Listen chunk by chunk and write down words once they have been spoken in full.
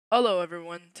Hello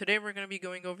everyone, today we're going to be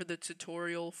going over the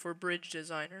tutorial for Bridge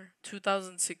Designer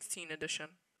 2016 edition.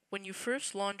 When you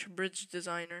first launch Bridge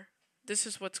Designer, this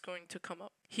is what's going to come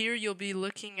up. Here you'll be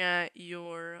looking at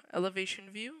your elevation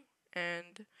view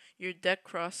and your deck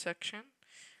cross section,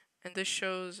 and this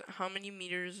shows how many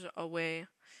meters away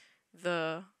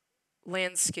the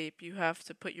landscape you have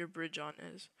to put your bridge on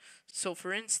is. So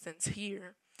for instance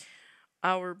here,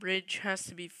 our bridge has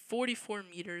to be 44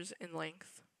 meters in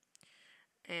length,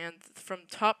 and from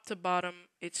top to bottom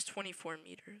it's 24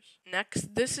 meters.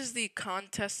 Next, this is the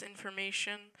contest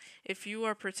information. If you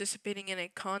are participating in a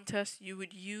contest, you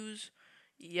would use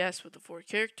yes with a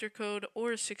 4-character code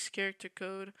or a 6-character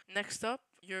code. Next up,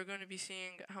 you're going to be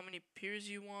seeing how many piers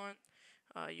you want,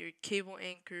 your cable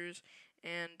anchors,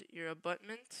 and your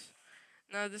abutments.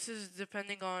 Now this is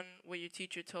depending on what your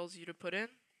teacher tells you to put in.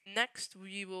 Next,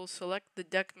 we will select the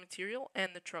deck material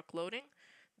and the truck loading.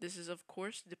 This is, of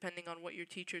course, depending on what your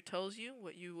teacher tells you,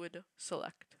 what you would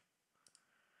select.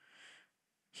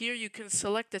 Here you can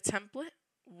select a template,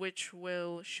 which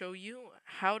will show you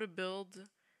how to build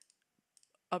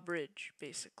a bridge,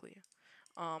 basically.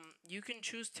 You can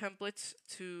choose templates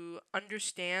to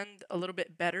understand a little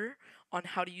bit better on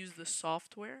how to use the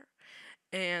software,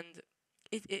 and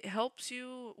it helps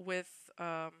you with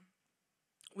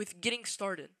getting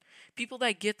started. People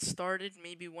that get started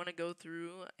maybe want to go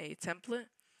through a template.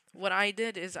 What I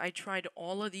did is I tried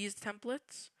all of these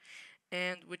templates,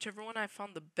 and whichever one I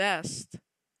found the best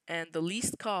and the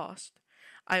least cost,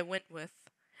 I went with,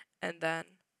 and then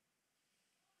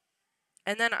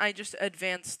I just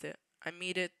advanced it. I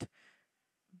made it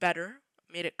better,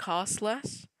 made it cost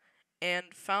less,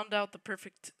 and found out the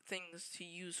perfect things to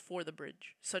use for the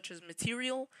bridge, such as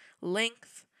material,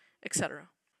 length, etc.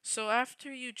 So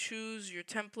after you choose your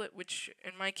template, which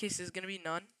in my case is going to be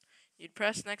none, you'd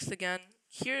press next again.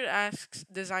 Here it asks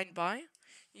designed by.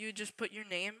 You just put your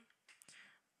name.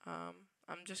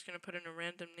 I'm just going to put in a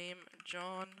random name,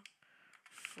 John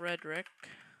Frederick.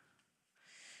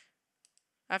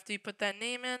 After you put that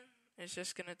name in, it's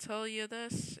just going to tell you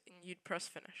this, and you'd press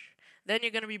finish. Then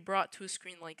you're going to be brought to a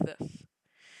screen like this.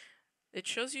 It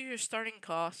shows you your starting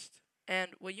cost,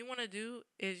 and what you want to do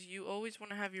is you always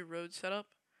want to have your road set up.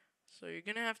 So you're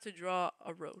going to have to draw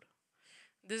a road.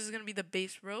 This is going to be the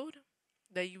base road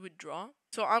that you would draw.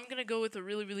 So I'm going to go with a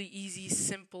really easy,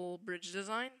 simple bridge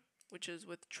design, which is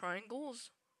with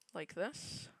triangles like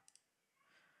this.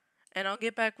 And I'll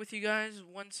get back with you guys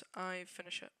once I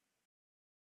finish it.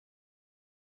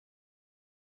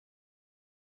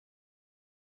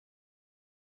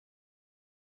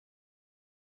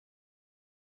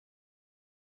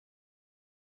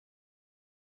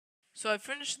 So I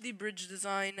finished the bridge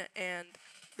design, and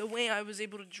the way I was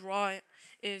able to draw it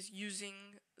is using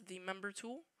the member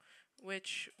tool,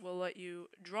 which will let you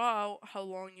draw out how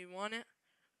long you want it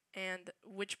and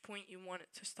which point you want it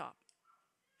to stop.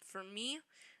 For me,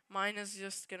 mine is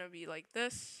just going to be like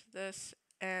this,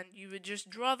 and you would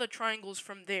just draw the triangles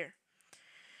from there.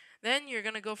 Then you're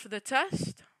going to go for the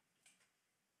test,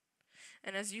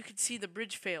 and as you can see, the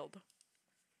bridge failed.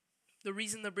 The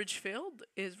reason the bridge failed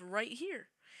is right here.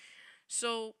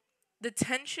 So the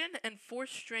tension and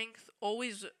force strength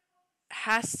always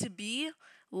has to be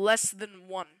less than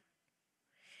 1.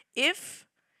 If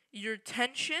your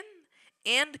tension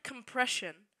and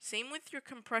compression, same with your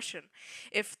compression,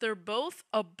 if they're both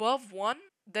above 1,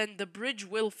 then the bridge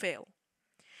will fail.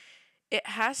 It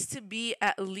has to be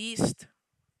at least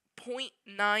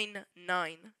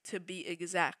 0.99 to be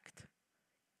exact.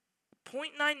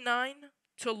 0.99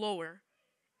 to lower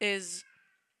is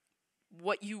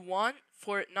what you want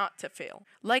for it not to fail.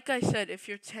 Like I said, if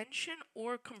your tension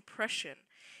or compression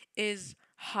is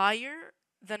higher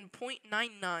than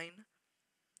 0.99,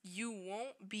 you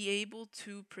won't be able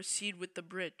to proceed with the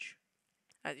bridge.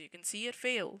 As you can see, it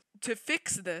failed. To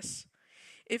fix this,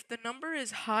 if the number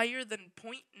is higher than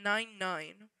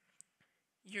 0.99,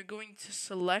 you're going to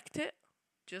select it,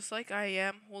 just like I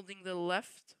am holding the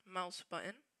left mouse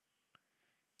button.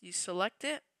 You select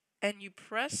it, and you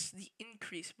press the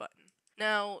increase button.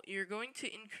 Now, you're going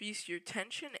to increase your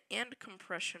tension and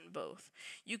compression both.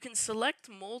 You can select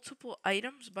multiple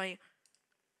items by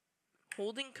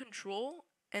holding Control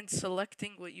and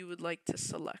selecting what you would like to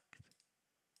select.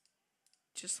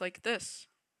 Just like this.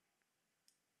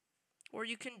 Or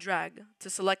you can drag to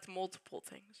select multiple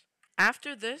things.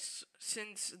 After this,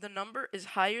 since the number is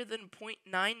higher than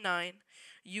 0.99,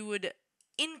 you would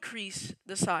increase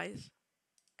the size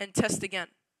and test again.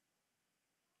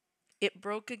 It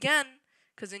broke again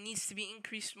because it needs to be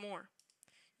increased more.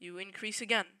 You increase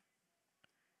again.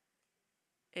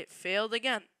 It failed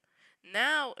again.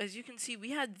 Now, as you can see,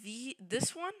 we had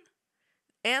this one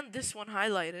and this one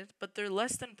highlighted, but they're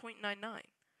less than 0.99.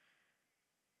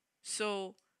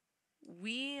 So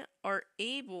we are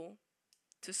able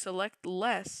to select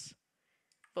less,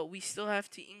 but we still have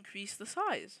to increase the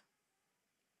size.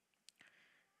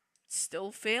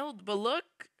 Still failed, but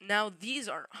look, now these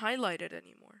aren't highlighted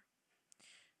anymore.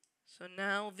 So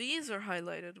now these are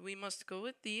highlighted. We must go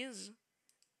with these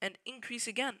and increase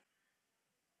again.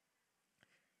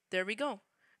 There we go.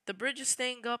 The bridge is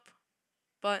staying up,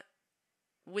 but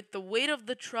with the weight of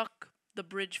the truck, the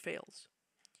bridge fails.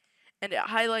 And it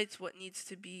highlights what needs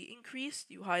to be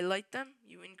increased. You highlight them,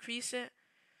 you increase it,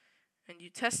 and you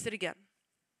test it again.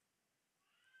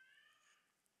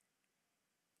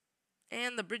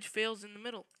 And the bridge fails in the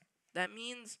middle. That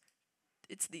means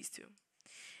it's these two.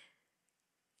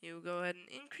 You go ahead and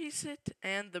increase it,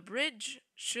 and the bridge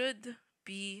should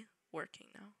be working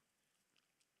now.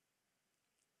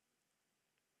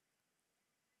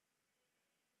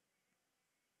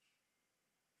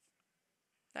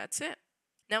 That's it.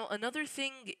 Now, another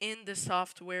thing in the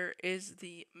software is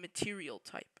the material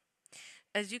type.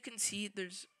 As you can see,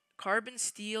 there's carbon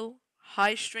steel,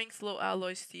 high strength low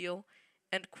alloy steel,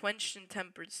 and quenched and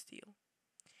tempered steel.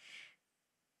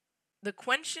 The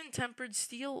quenched and tempered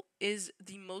steel is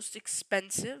the most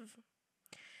expensive.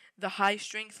 The high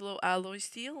strength low alloy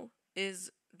steel is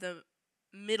the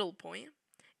middle point,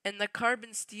 and the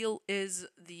carbon steel is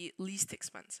the least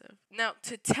expensive. Now,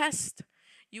 to test,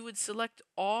 you would select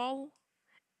all,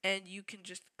 and you can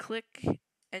just click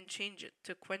and change it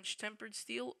to quenched tempered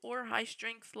steel or high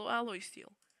strength low alloy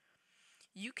steel.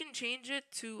 You can change it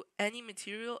to any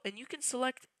material, and you can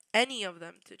select any of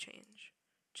them to change.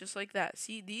 Just like that.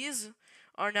 See, these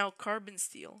are now carbon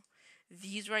steel.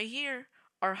 These right here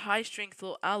are high strength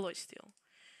low alloy steel.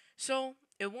 So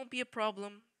it won't be a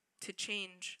problem to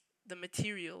change the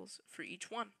materials for each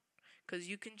one, because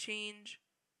you can change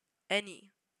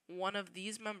any one of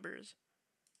these members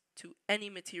to any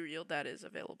material that is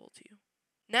available to you.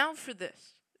 Now for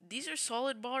this. These are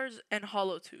solid bars and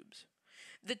hollow tubes.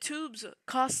 The tubes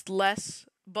cost less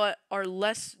but are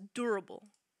less durable.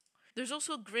 There's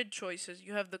also grid choices.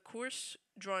 You have the coarse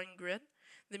drawing grid,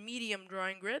 the medium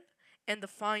drawing grid, and the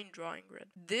fine drawing grid.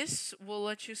 This will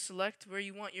let you select where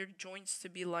you want your joints to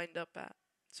be lined up at.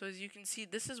 So as you can see,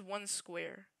 this is one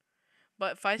square.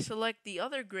 But if I select the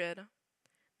other grid,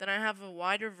 then I have a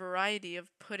wider variety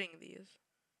of putting these.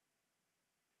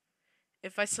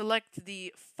 If I select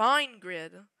the fine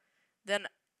grid, then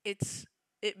it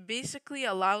basically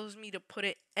allows me to put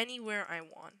it anywhere I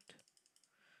want.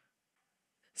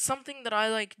 Something that I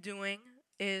like doing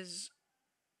is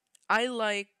I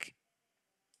like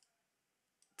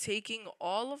taking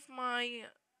all of my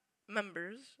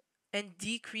members and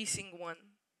decreasing one.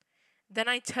 Then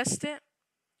I test it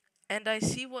and I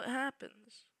see what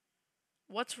happens.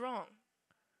 What's wrong?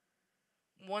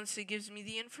 Once it gives me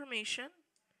the information,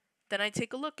 then I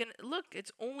take a look, and look,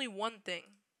 it's only one thing.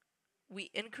 We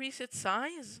increase its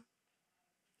size,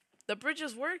 the bridge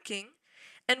is working,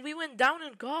 and we went down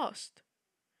in cost.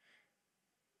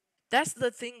 That's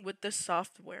the thing with this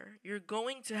software. You're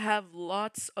going to have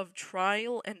lots of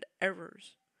trial and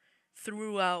errors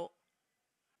throughout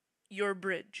your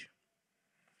bridge.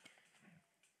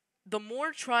 The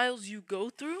more trials you go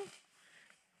through,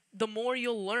 the more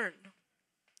you'll learn.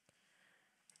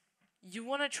 You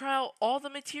want to try out all the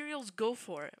materials, go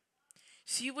for it.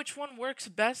 See which one works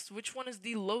best, which one is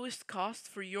the lowest cost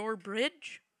for your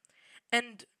bridge,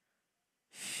 and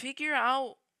figure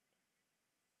out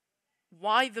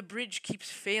why the bridge keeps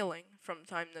failing from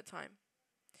time to time.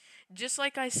 Just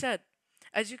like I said,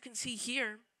 as you can see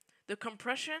here, the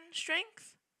compression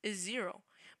strength is 0,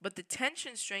 but the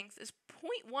tension strength is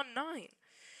 0.19.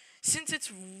 Since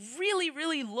it's really,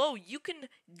 really low, you can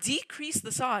decrease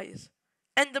the size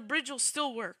and the bridge will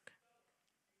still work.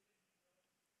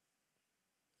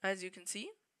 As you can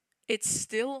see, it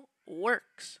still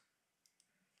works.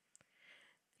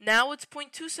 Now it's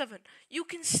 0.27. You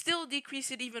can still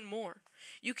decrease it even more.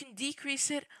 You can decrease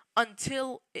it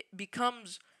until it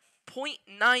becomes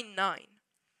 0.99.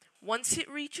 Once it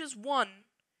reaches 1,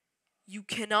 you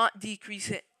cannot decrease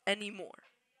it anymore.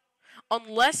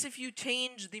 Unless if you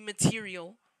change the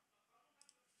material,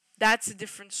 that's a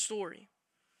different story.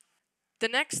 The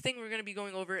next thing we're going to be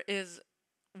going over is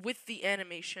with the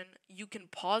animation, you can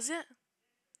pause it,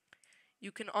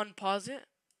 you can unpause it.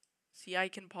 See, I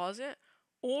can pause it.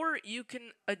 Or you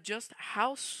can adjust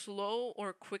how slow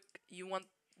or quick you want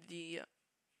the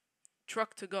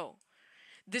truck to go.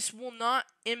 This will not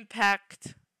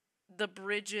impact the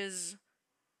bridge's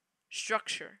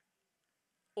structure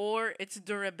or its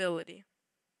durability.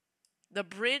 The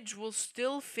bridge will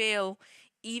still fail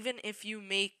even if you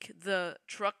make the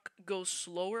truck go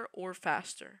slower or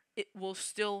faster, it will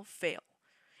still fail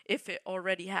if it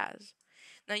already has.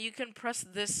 Now you can press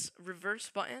this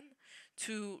reverse button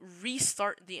to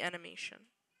restart the animation.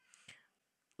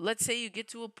 Let's say you get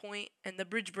to a point and the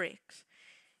bridge breaks.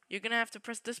 You're going to have to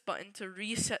press this button to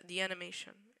reset the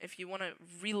animation if you want to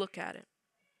relook at it.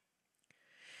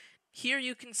 Here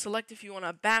you can select if you want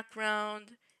a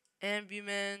background,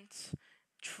 ambient,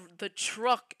 the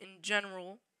truck in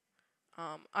general.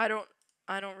 I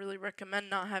don't really recommend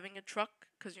not having a truck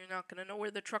because you're not going to know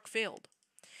where the truck failed.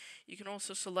 You can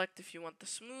also select if you want the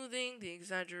smoothing, the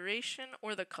exaggeration,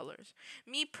 or the colors.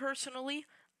 Me personally,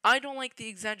 I don't like the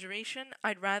exaggeration.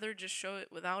 I'd rather just show it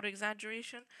without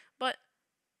exaggeration, but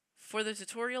for the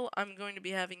tutorial, I'm going to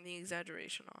be having the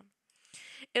exaggeration on.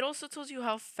 It also tells you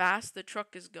how fast the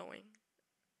truck is going,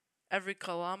 every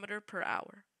kilometer per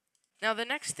hour. Now, the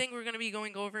next thing we're going to be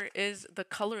going over is the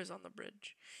colors on the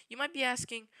bridge. You might be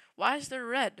asking, why is there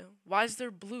red? Why is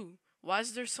there blue? Why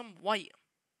is there some white?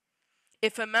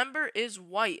 If a member is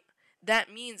white,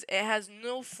 that means it has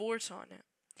no force on it.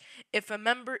 If a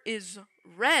member is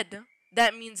red,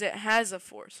 that means it has a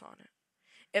force on it.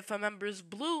 If a member is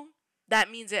blue,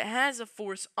 that means it has a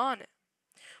force on it.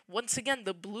 Once again,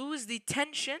 the blue is the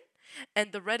tension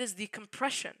and the red is the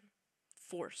compression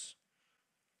force.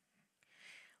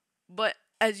 But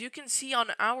as you can see on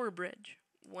our bridge,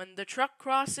 when the truck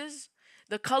crosses,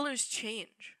 the colors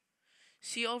change.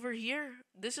 See over here,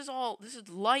 this is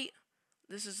light.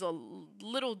 This is a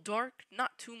little dark,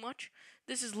 not too much.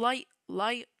 This is light.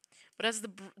 But as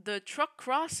the truck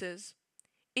crosses,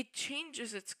 it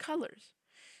changes its colors.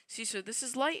 See, so this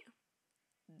is light.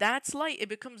 That's light. It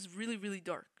becomes really, really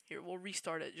dark. Here, we'll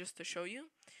restart it just to show you.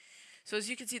 So as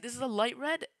you can see, this is a light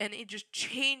red, and it just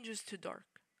changes to dark.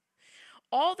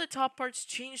 All the top parts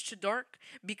change to dark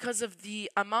because of the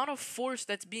amount of force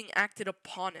that's being acted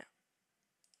upon it.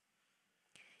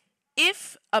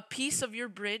 If a piece of your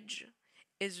bridge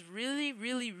is really,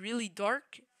 really, really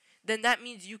dark, then that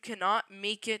means you cannot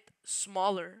make it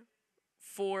smaller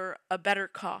for a better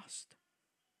cost.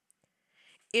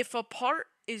 If a part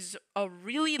is a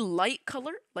really light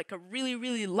color, like a really,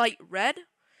 really light red,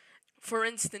 for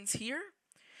instance here,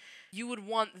 you would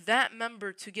want that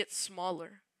member to get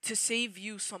smaller to save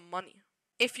you some money.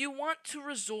 If you want to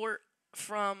resort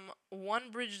from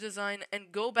one bridge design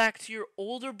and go back to your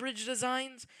older bridge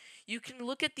designs, you can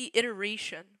look at the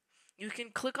iteration. You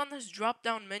can click on this drop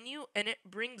down menu and it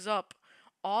brings up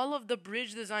all of the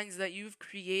bridge designs that you've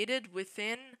created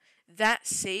within that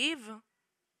save,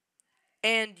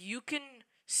 and you can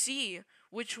see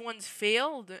which ones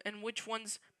failed and which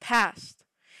ones passed.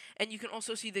 And you can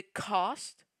also see the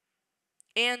cost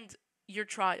and your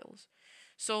trials.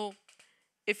 So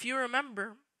if you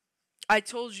remember, I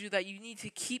told you that you need to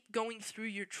keep going through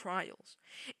your trials.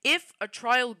 If a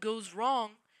trial goes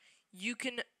wrong, you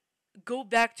can go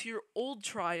back to your old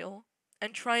trial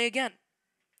and try again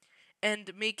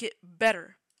and make it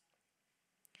better.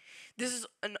 This is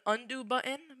an undo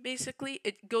button, basically.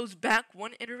 It goes back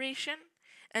one iteration,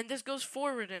 and this goes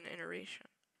forward an iteration.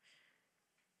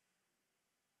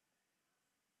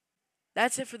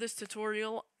 That's it for this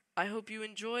tutorial. I hope you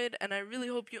enjoyed, and I really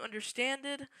hope you understand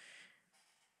it.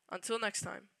 Until next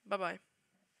time, bye-bye.